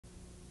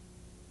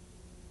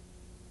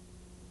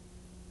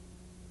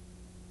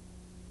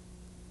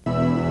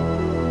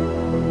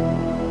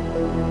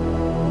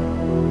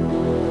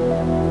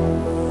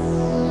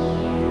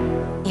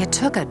It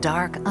took a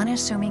dark,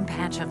 unassuming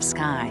patch of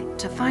sky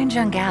to find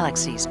young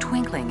galaxies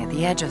twinkling at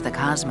the edge of the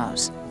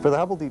cosmos. For the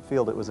Hubble Deep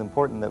Field, it was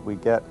important that we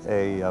get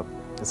a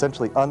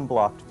essentially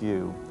unblocked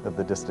view of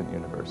the distant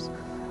universe.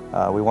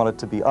 We wanted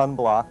to be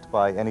unblocked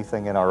by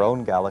anything in our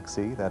own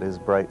galaxy, that is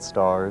bright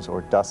stars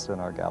or dust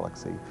in our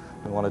galaxy.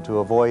 We wanted to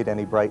avoid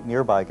any bright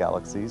nearby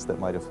galaxies that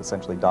might have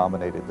essentially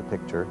dominated the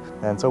picture.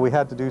 And so we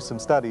had to do some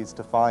studies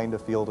to find a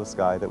field of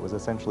sky that was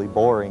essentially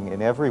boring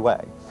in every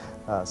way,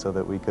 so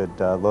that we could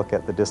look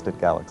at the distant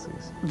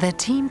galaxies. The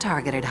team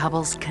targeted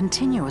Hubble's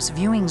continuous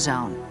viewing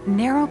zone,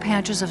 narrow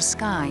patches of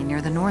sky near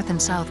the North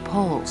and South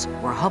poles,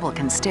 where Hubble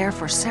can stare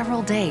for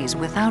several days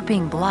without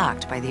being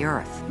blocked by the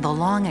Earth. The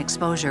long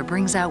exposure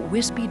brings out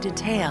wispy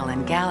detail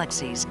in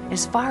galaxies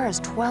as far as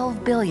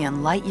 12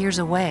 billion light-years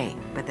away,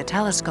 but the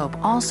telescope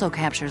also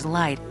captures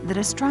light that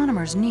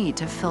astronomers need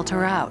to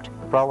filter out.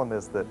 The problem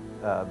is that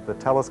the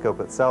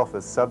telescope itself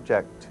is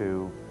subject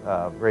to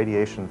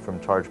radiation from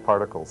charged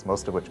particles,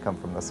 most of which come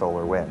from the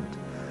solar wind.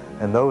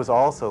 And those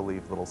also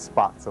leave little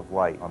spots of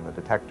light on the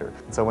detector.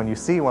 So when you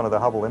see one of the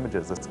Hubble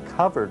images, it's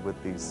covered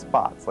with these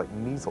spots like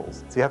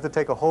measles. So you have to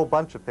take a whole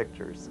bunch of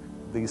pictures.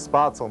 These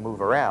spots will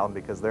move around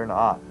because they're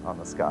not on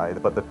the sky,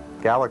 but the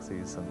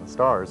galaxies and the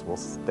stars will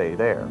stay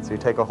there. So you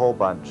take a whole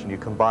bunch and you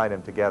combine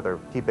them together,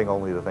 keeping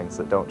only the things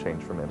that don't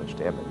change from image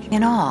to image.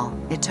 In all,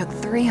 it took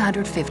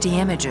 350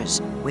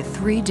 images with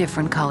 3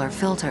 different color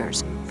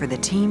filters for the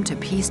team to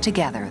piece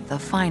together the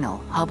final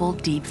Hubble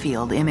Deep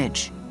Field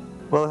image.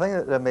 Well, the thing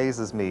that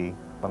amazes me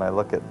when I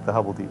look at the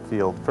Hubble Deep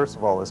Field, first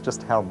of all, is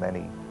just how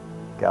many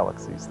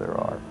galaxies there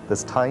are.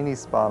 This tiny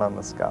spot on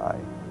the sky,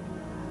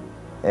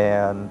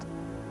 and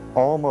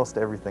almost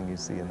everything you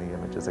see in the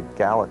image is a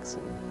galaxy.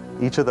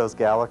 Each of those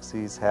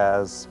galaxies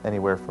has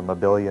anywhere from 1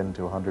 billion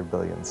to 100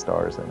 billion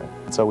stars in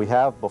it. So we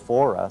have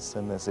before us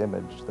in this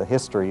image the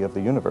history of the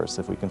universe,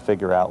 if we can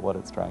figure out what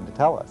it's trying to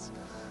tell us.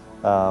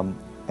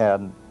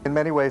 And in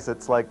many ways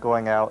it's like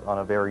going out on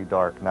a very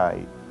dark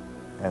night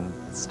and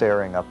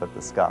staring up at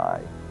the sky,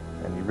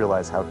 and you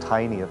realize how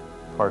tiny a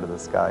part of the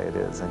sky it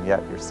is, and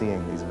yet you're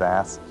seeing these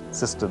vast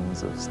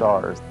systems of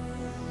stars.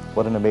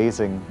 What an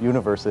amazing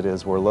universe it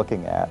is we're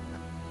looking at.